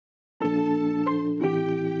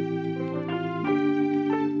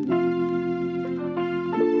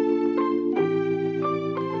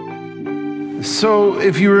So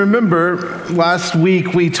if you remember, last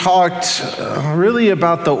week we talked really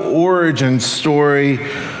about the origin story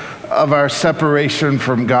of our separation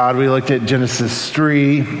from God. We looked at Genesis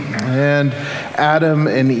 3 and Adam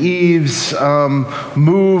and Eve's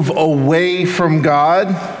move away from God.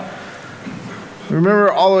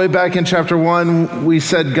 Remember all the way back in chapter 1, we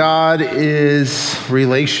said God is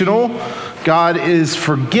relational. God is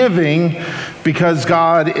forgiving because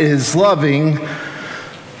God is loving.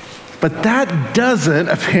 But that doesn't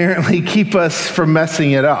apparently keep us from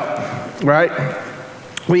messing it up, right?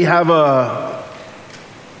 We have a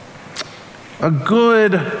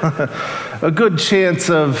good chance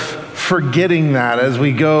of forgetting that as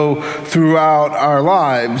we go throughout our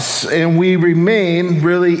lives, and we remain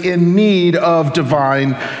really in need of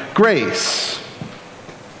divine grace.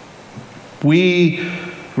 We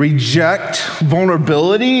reject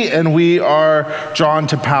vulnerability and we are drawn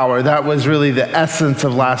to power. That was really the essence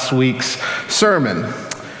of last week's sermon.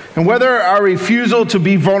 And whether our refusal to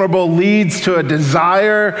be vulnerable leads to a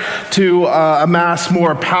desire to amass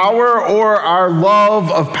more power, or our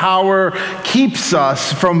love of power keeps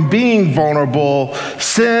us from being vulnerable,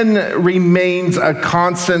 sin remains a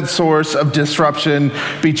constant source of disruption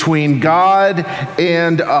between God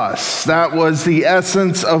and us. That was the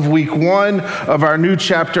essence of week 1 of our new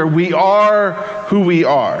chapter. We are who we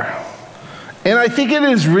are. And I think it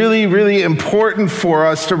is really, really important for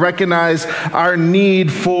us to recognize our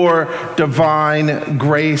need for divine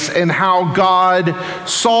grace and how God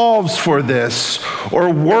solves for this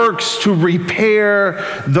or works to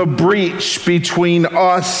repair the breach between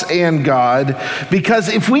us and God. Because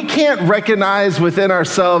if we can't recognize within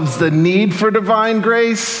ourselves the need for divine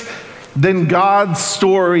grace, then God's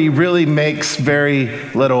story really makes very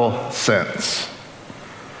little sense.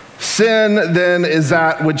 Sin, then, is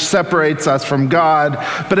that which separates us from God,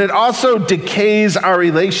 but it also decays our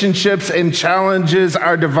relationships and challenges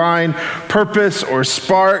our divine purpose or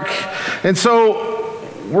spark. And so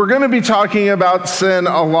we're going to be talking about sin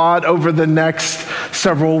a lot over the next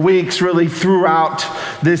several weeks, really throughout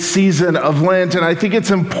this season of Lent. And I think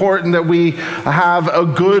it's important that we have a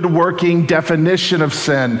good working definition of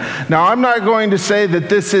sin. Now, I'm not going to say that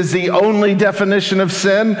this is the only definition of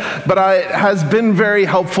sin, but it has been very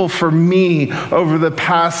helpful for me over the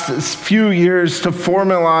past few years to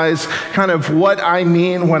formalize kind of what I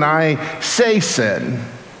mean when I say sin.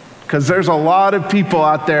 Because there's a lot of people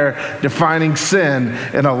out there defining sin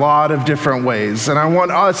in a lot of different ways. And I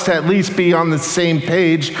want us to at least be on the same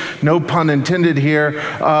page, no pun intended here,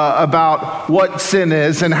 about what sin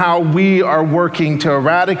is and how we are working to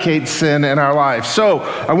eradicate sin in our life. So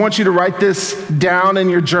I want you to write this down in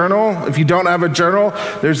your journal. If you don't have a journal,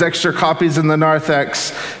 there's extra copies in the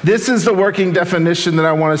narthex. This is the working definition that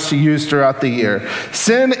I want us to use throughout the year.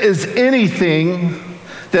 Sin is anything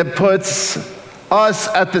that puts us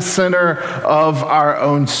at the center of our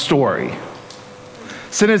own story.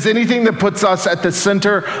 Sin is anything that puts us at the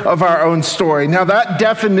center of our own story. Now, that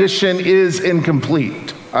definition is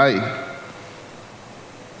incomplete. I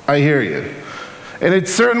hear you. And it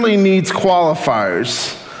certainly needs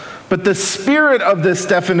qualifiers. But the spirit of this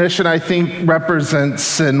definition, I think, represents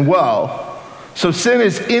sin well. So sin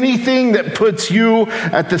is anything that puts you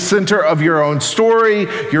at the center of your own story,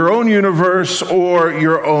 your own universe, or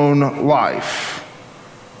your own life.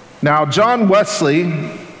 Now, John Wesley,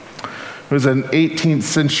 who was an 18th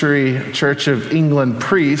century Church of England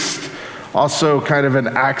priest, also kind of an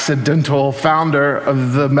accidental founder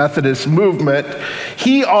of the Methodist movement,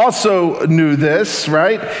 he also knew this,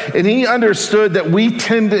 right? And he understood that we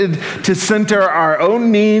tended to center our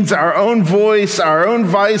own needs, our own voice, our own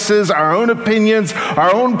vices, our own opinions,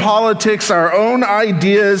 our own politics, our own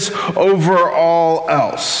ideas over all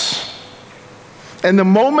else. And the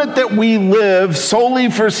moment that we live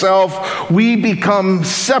solely for self, we become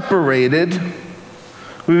separated.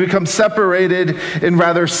 We become separated in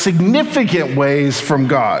rather significant ways from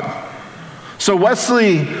God. So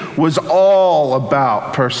Wesley was all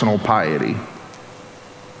about personal piety.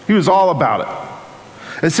 He was all about it.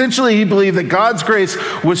 Essentially, he believed that God's grace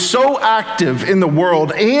was so active in the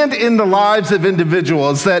world and in the lives of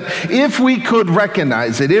individuals that if we could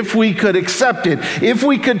recognize it, if we could accept it, if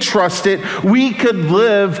we could trust it, we could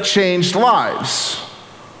live changed lives.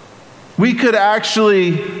 We could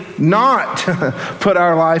actually not put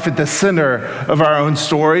our life at the center of our own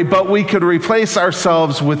story, but we could replace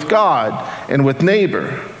ourselves with God and with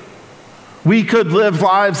neighbor. We could live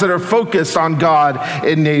lives that are focused on God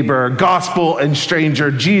and neighbor, gospel and stranger,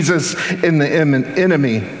 Jesus and the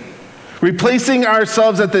enemy. Replacing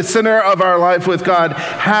ourselves at the center of our life with God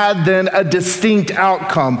had then a distinct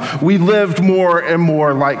outcome. We lived more and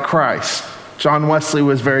more like Christ. John Wesley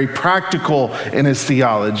was very practical in his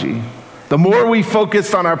theology. The more we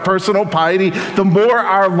focused on our personal piety, the more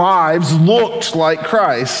our lives looked like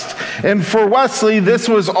Christ. And for Wesley, this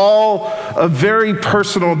was all a very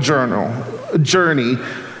personal journey.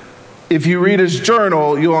 If you read his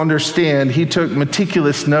journal, you'll understand he took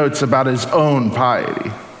meticulous notes about his own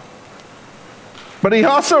piety. But he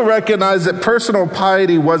also recognized that personal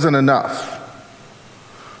piety wasn't enough.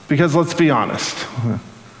 Because let's be honest,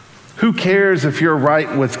 who cares if you're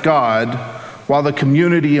right with God while the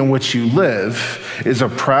community in which you live is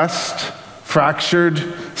oppressed, fractured,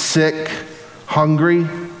 sick, hungry?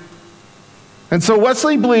 And so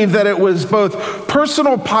Wesley believed that it was both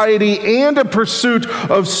personal piety and a pursuit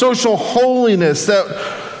of social holiness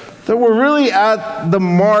that were really at the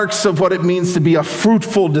marks of what it means to be a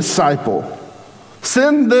fruitful disciple.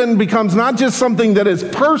 Sin then becomes not just something that is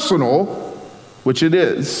personal, which it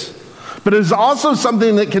is, but it is also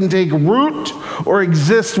something that can take root or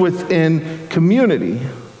exist within community.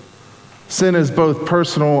 Sin is both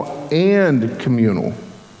personal and communal.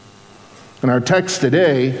 And our text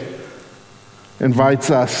today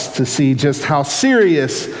invites us to see just how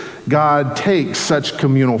serious God takes such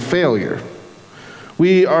communal failure.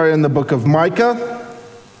 We are in the book of Micah,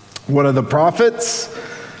 one of the prophets.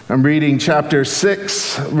 I'm reading chapter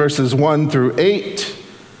 6, verses 1 through 8.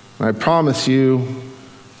 And I promise you,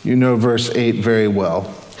 you know verse 8 very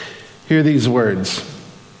well. Hear these words.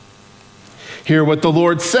 Hear what the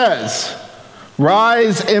Lord says.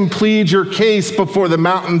 Rise and plead your case before the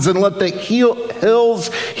mountains, and let the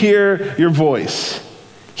hills hear your voice.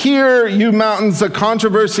 Hear, you mountains, the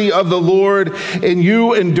controversy of the Lord, and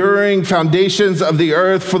you enduring foundations of the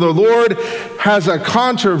earth. For the Lord has a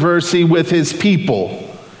controversy with his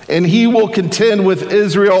people, and he will contend with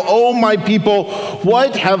Israel. O my people,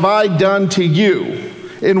 what have I done to you?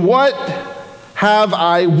 In what have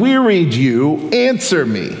I wearied you? Answer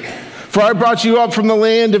me. For I brought you up from the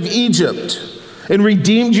land of Egypt and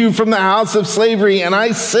redeemed you from the house of slavery. And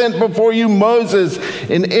I sent before you Moses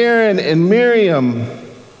and Aaron and Miriam.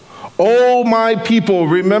 O my people,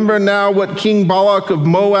 remember now what King Balak of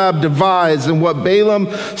Moab devised, and what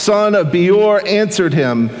Balaam, son of Beor, answered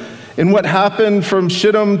him, and what happened from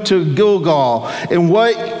Shittim to Gilgal, and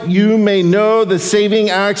what you may know the saving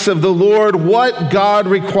acts of the Lord, what God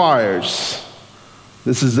requires.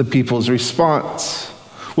 This is the people's response.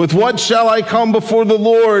 With what shall I come before the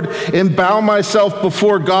Lord and bow myself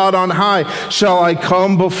before God on high? Shall I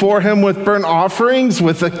come before him with burnt offerings,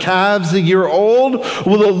 with the calves a year old?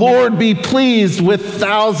 Will the Lord be pleased with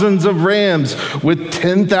thousands of rams, with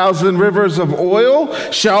 10,000 rivers of oil?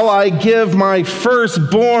 Shall I give my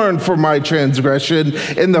firstborn for my transgression,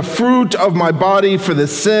 and the fruit of my body for the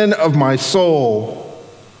sin of my soul?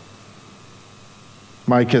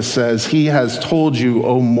 Micah says, he has told you,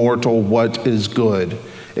 O mortal, what is good.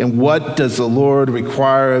 And what does the Lord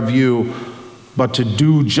require of you but to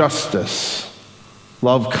do justice,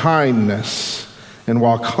 love kindness, and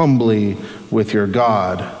walk humbly with your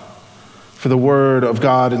God? For the word of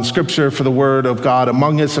God in Scripture, for the word of God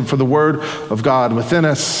among us, and for the word of God within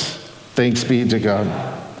us, thanks be to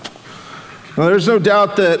God. Now, there's no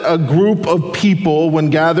doubt that a group of people, when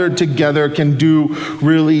gathered together, can do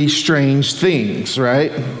really strange things,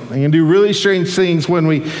 right? They can do really strange things when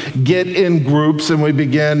we get in groups and we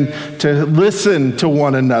begin to listen to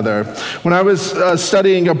one another. When I was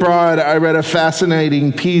studying abroad, I read a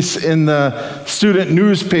fascinating piece in the student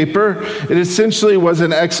newspaper. It essentially was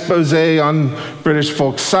an expose on British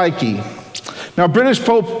folks' psyche. Now, British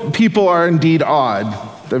people are indeed odd.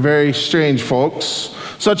 They're very strange folks.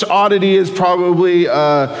 Such oddity is probably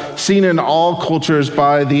seen in all cultures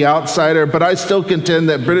by the outsider, but I still contend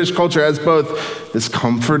that British culture has both this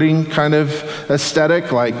comforting kind of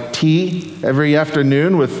aesthetic, like tea every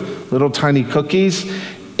afternoon with little tiny cookies,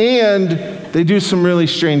 and they do some really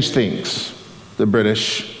strange things, the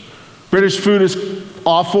British. British food is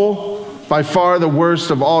awful, by far the worst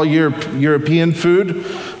of all European food.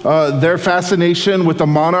 Their fascination with the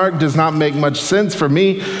monarch does not make much sense for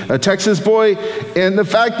me, a Texas boy. And the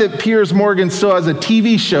fact that Piers Morgan still has a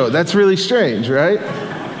TV show, that's really strange, right?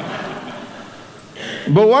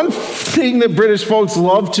 But one thing that British folks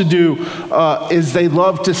love to do is they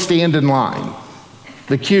love to stand in line,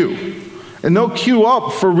 the queue. And they'll queue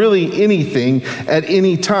up for really anything at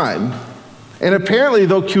any time. And apparently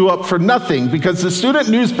they'll queue up for nothing, because the student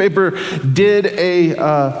newspaper did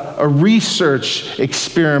a research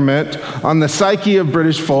experiment on the psyche of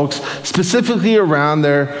British folks, specifically around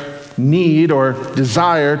their need or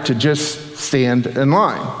desire to just stand in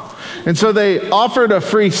line. And so they offered a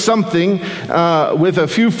free something with a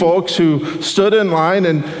few folks who stood in line,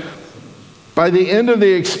 and By the end of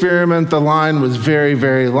the experiment, the line was very,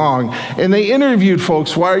 very long. And they interviewed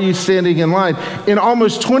folks, why are you standing in line? And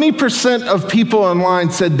almost 20% of people in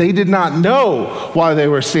line said they did not know why they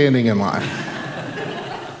were standing in line.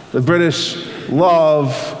 The British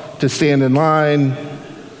love to stand in line.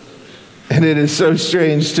 And it is so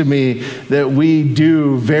strange to me that we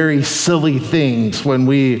do very silly things when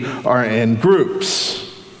we are in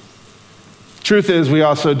groups. Truth is, we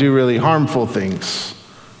also do really harmful things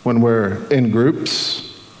when we're in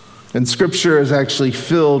groups. And Scripture is actually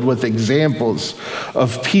filled with examples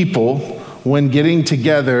of people, when getting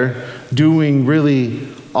together, doing really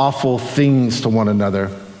awful things to one another.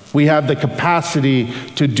 We have the capacity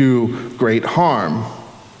to do great harm.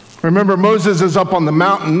 Remember, Moses is up on the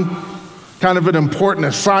mountain, kind of an important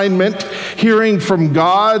assignment, hearing from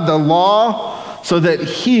God the law, so that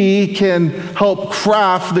he can help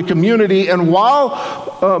craft the community. And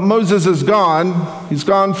while Moses is gone, he's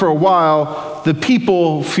gone for a while, the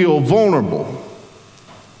people feel vulnerable.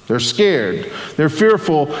 They're scared, they're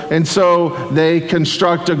fearful, and so they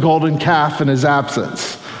construct a golden calf in his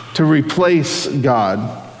absence to replace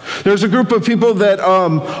God. There's a group of people that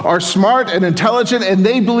are smart and intelligent, and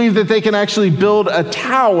they believe that they can actually build a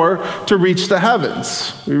tower to reach the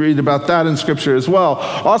heavens. We read about that in Scripture as well.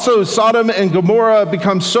 Also, Sodom and Gomorrah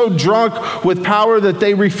become so drunk with power that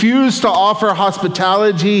they refuse to offer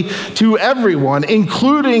hospitality to everyone,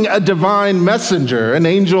 including a divine messenger, an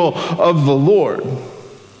angel of the Lord.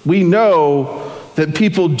 We know that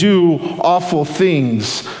people do awful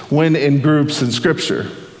things when in groups in Scripture.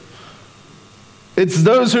 It's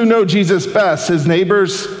those who know Jesus best, his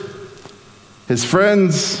neighbors, his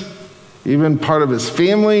friends, even part of his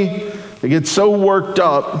family. They get so worked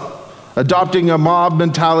up, adopting a mob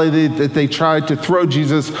mentality that they try to throw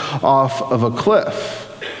Jesus off of a cliff.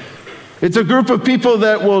 It's a group of people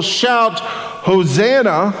that will shout,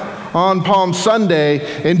 "Hosanna," on Palm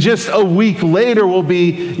Sunday, and just a week later will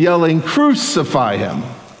be yelling, "Crucify him."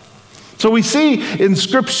 So we see in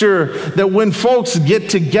Scripture that when folks get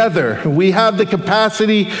together, we have the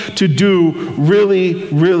capacity to do really,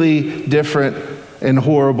 really different and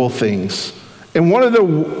horrible things. And one of the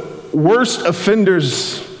worst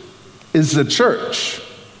offenders is the church.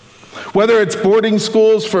 Whether it's boarding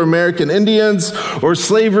schools for American Indians, or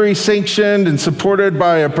slavery sanctioned and supported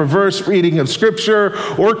by a perverse reading of Scripture,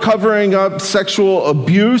 or covering up sexual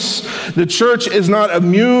abuse, the church is not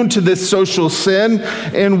immune to this social sin,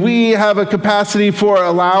 and we have a capacity for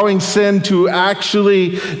allowing sin to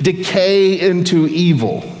actually decay into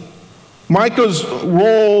evil. Micah's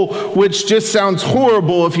role, which just sounds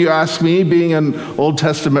horrible if you ask me, being an Old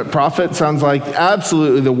Testament prophet, sounds like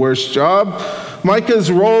absolutely the worst job. Micah's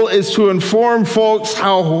role is to inform folks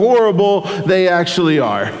how horrible they actually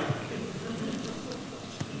are.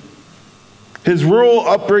 His rural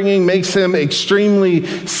upbringing makes him extremely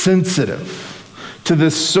sensitive to the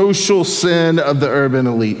social sin of the urban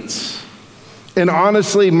elites. And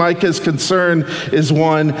honestly, Micah's concern is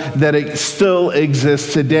one that it still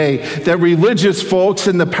exists today. That religious folks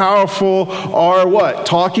and the powerful are what?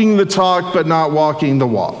 Talking the talk, but not walking the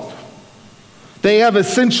walk. They have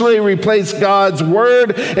essentially replaced God's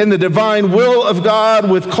word and the divine will of God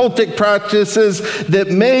with cultic practices that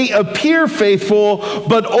may appear faithful,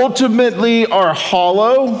 but ultimately are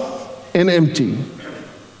hollow and empty.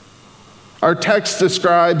 Our text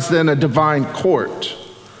describes then a divine court.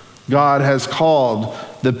 God has called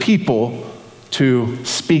the people to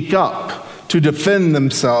speak up, to defend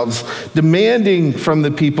themselves, demanding from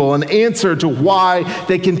the people an answer to why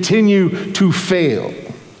they continue to fail.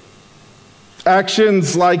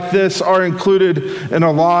 Actions like this are included in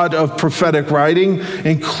a lot of prophetic writing,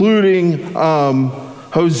 including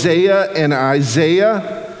Hosea and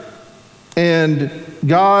Isaiah. And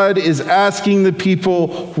God is asking the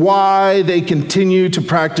people why they continue to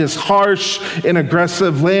practice harsh and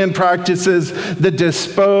aggressive land practices that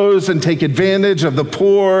dispose and take advantage of the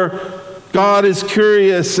poor. God is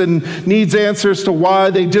curious and needs answers to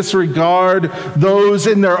why they disregard those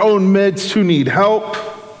in their own midst who need help.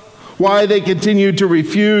 Why they continue to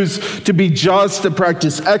refuse to be just, to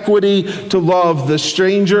practice equity, to love the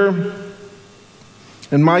stranger.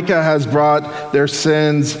 And Micah has brought their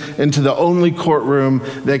sins into the only courtroom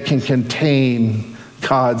that can contain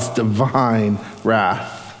God's divine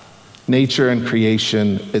wrath, nature and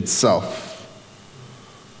creation itself.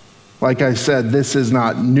 Like I said, this is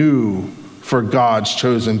not new for God's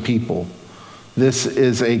chosen people. This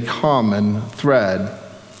is a common thread,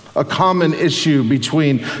 a common issue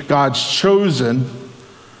between God's chosen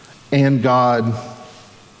and God.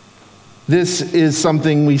 This is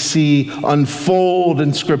something we see unfold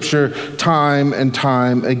in Scripture time and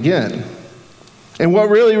time again. And what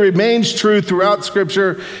really remains true throughout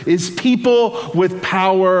Scripture is people with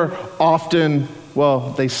power often,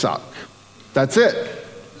 well, they suck. That's it.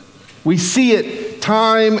 We see it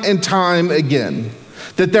time and time again,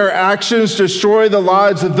 that their actions destroy the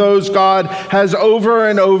lives of those God has over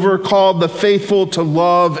and over called the faithful to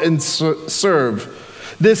love and serve.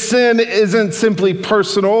 This sin isn't simply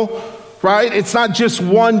personal, right? It's not just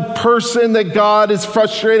one person that God is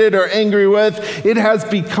frustrated or angry with. It has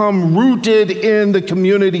become rooted in the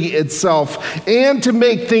community itself. And to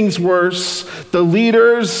make things worse, the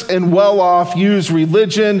leaders and well-off use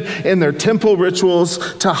religion and their temple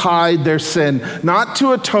rituals to hide their sin, not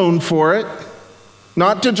to atone for it,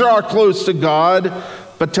 not to draw close to God,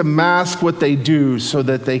 but to mask what they do so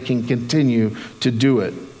that they can continue to do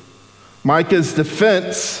it. Micah's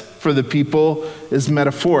defense for the people is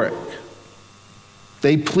metaphoric.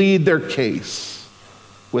 They plead their case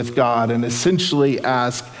with God and essentially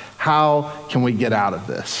ask, how can we get out of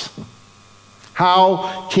this?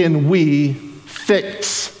 How can we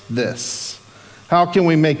fix this? How can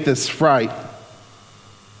we make this right?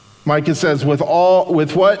 Micah says, with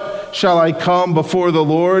what shall I come before the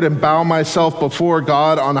Lord and bow myself before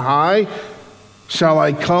God on high? Shall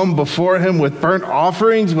I come before him with burnt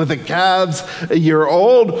offerings, with the calves a year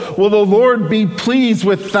old? Will the Lord be pleased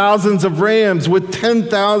with thousands of rams, with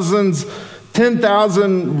 10,000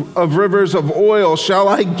 of rivers of oil? Shall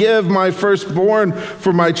I give my firstborn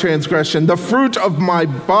for my transgression, the fruit of my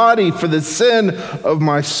body for the sin of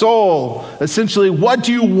my soul? Essentially, what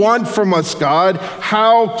do you want from us, God?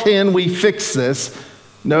 How can we fix this?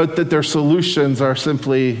 Note that their solutions are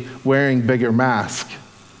simply wearing bigger masks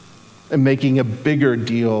and making a bigger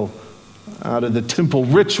deal out of the temple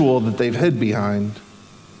ritual that they've hid behind.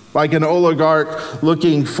 Like an oligarch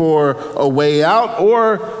looking for a way out,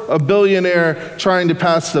 or a billionaire trying to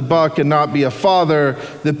pass the buck and not be a father,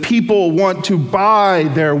 the people want to buy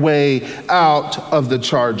their way out of the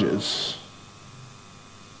charges.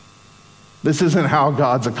 This isn't how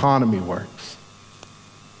God's economy works.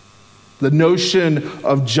 The notion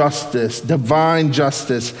of justice, divine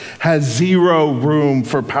justice, has zero room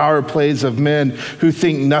for power plays of men who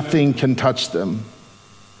think nothing can touch them.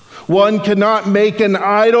 One cannot make an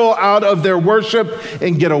idol out of their worship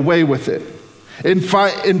and get away with it. In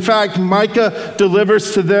fact, Micah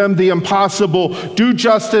delivers to them the impossible: do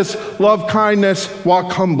justice, love kindness,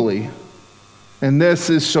 walk humbly. And this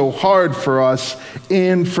is so hard for us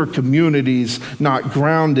and for communities not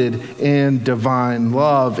grounded in divine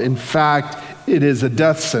love. In fact, it is a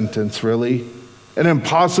death sentence, really, an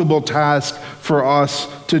impossible task for us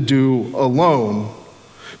to do alone.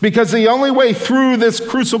 Because the only way through this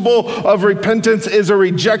crucible of repentance is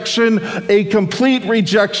a complete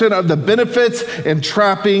rejection of the benefits and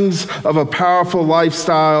trappings of a powerful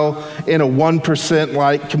lifestyle in a 1%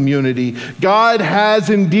 like community. God has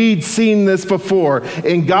indeed seen this before,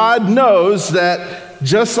 and God knows that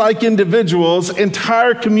just like individuals,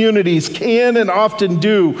 entire communities can and often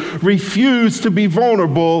do refuse to be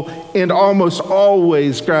vulnerable and almost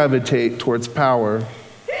always gravitate towards power.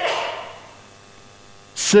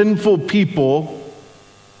 Sinful people,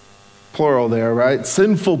 plural there, right?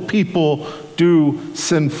 Sinful people do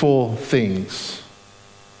sinful things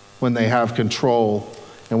when they have control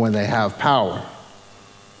and when they have power.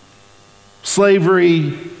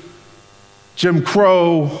 Slavery, Jim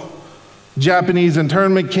Crow, Japanese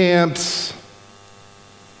internment camps,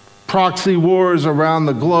 proxy wars around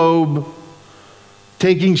the globe,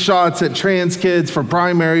 taking shots at trans kids for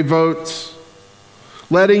primary votes,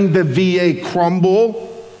 letting the VA crumble,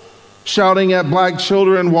 shouting at black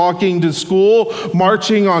children walking to school,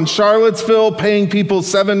 marching on Charlottesville, paying people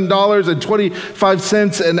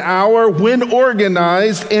 $7.25 an hour. When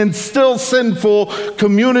organized and still sinful,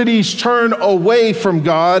 communities turn away from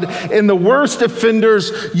God, and the worst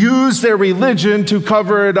offenders use their religion to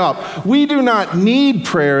cover it up. We do not need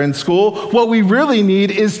prayer in school. What we really need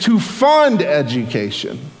is to fund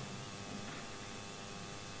education.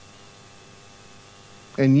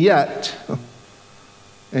 And yet,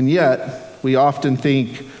 we often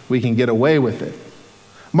think we can get away with it.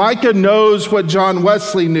 Micah knows what John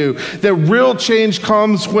Wesley knew, that real change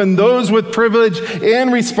comes when those with privilege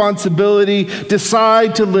and responsibility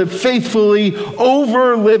decide to live faithfully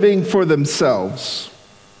over living for themselves.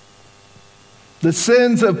 The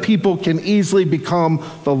sins of people can easily become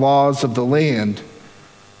the laws of the land,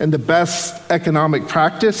 and the best economic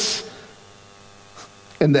practice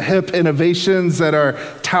and the hip innovations that are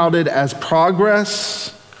touted as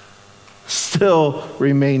progress still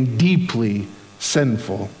remain deeply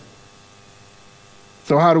sinful.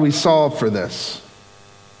 So how do we solve for this?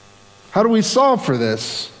 How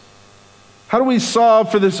How do we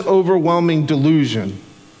solve for this overwhelming delusion?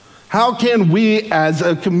 How can we as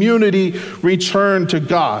a community return to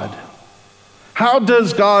God? How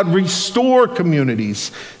does God restore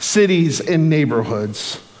communities, cities, and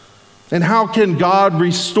neighborhoods? And how can God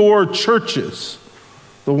restore churches,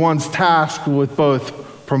 the ones tasked with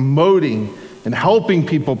both promoting and helping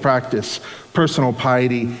people practice personal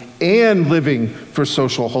piety and living for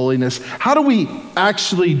social holiness? How do we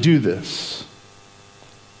actually do this?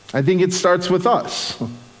 I think it starts with us,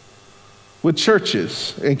 with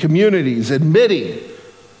churches and communities admitting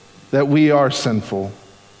that we are sinful,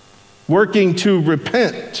 working to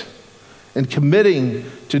repent and committing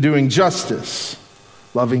to doing justice,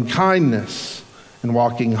 loving kindness, and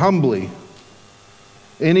walking humbly.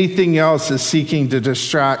 Anything else is seeking to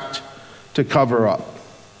distract, to cover up,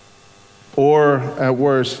 or at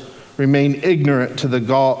worst, remain ignorant to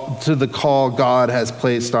the call God has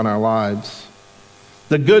placed on our lives.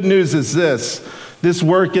 The good news is this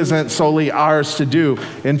work isn't solely ours to do.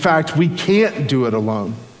 In fact, we can't do it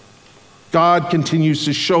alone. God continues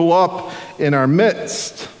to show up in our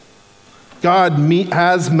midst. God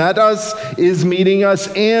has met us, is meeting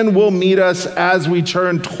us, and will meet us as we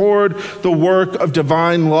turn toward the work of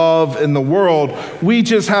divine love in the world. We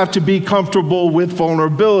just have to be comfortable with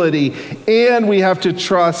vulnerability, and we have to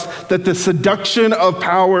trust that the seduction of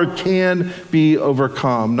power can be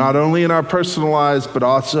overcome, not only in our personal lives, but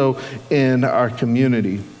also in our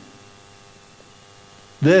community.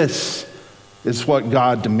 This is what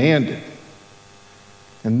God demanded.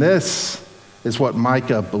 And this is what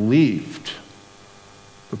Micah believed.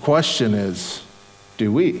 The question is,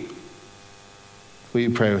 do we? Will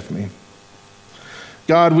you pray with me?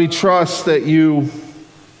 God, we trust that you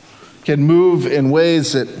can move in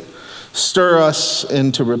ways that stir us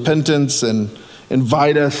into repentance and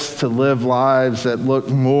invite us to live lives that look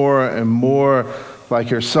more and more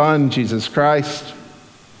like your Son, Jesus Christ.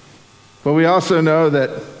 But we also know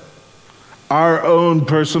that our own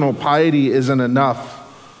personal piety isn't enough.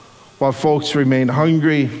 While folks remain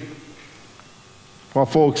hungry, while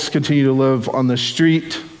folks continue to live on the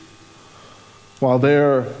street, while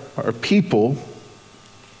there are people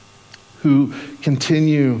who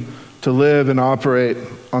continue to live and operate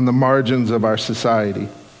on the margins of our society.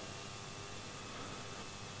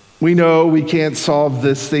 We know we can't solve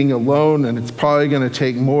this thing alone, and it's probably going to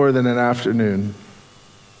take more than an afternoon.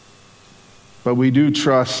 But we do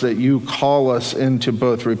trust that you call us into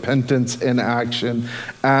both repentance and action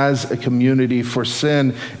as a community, for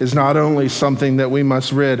sin is not only something that we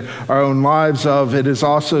must rid our own lives of, it is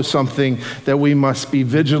also something that we must be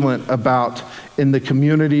vigilant about in the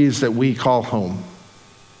communities that we call home.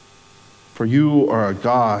 For you are a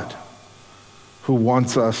God who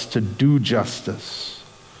wants us to do justice,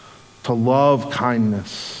 to love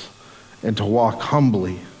kindness, and to walk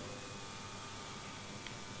humbly.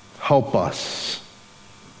 Help us.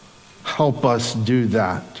 Help us do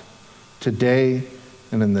that today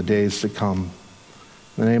and in the days to come.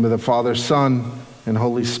 In the name of the Father, Son, and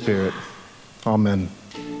Holy Spirit. Amen.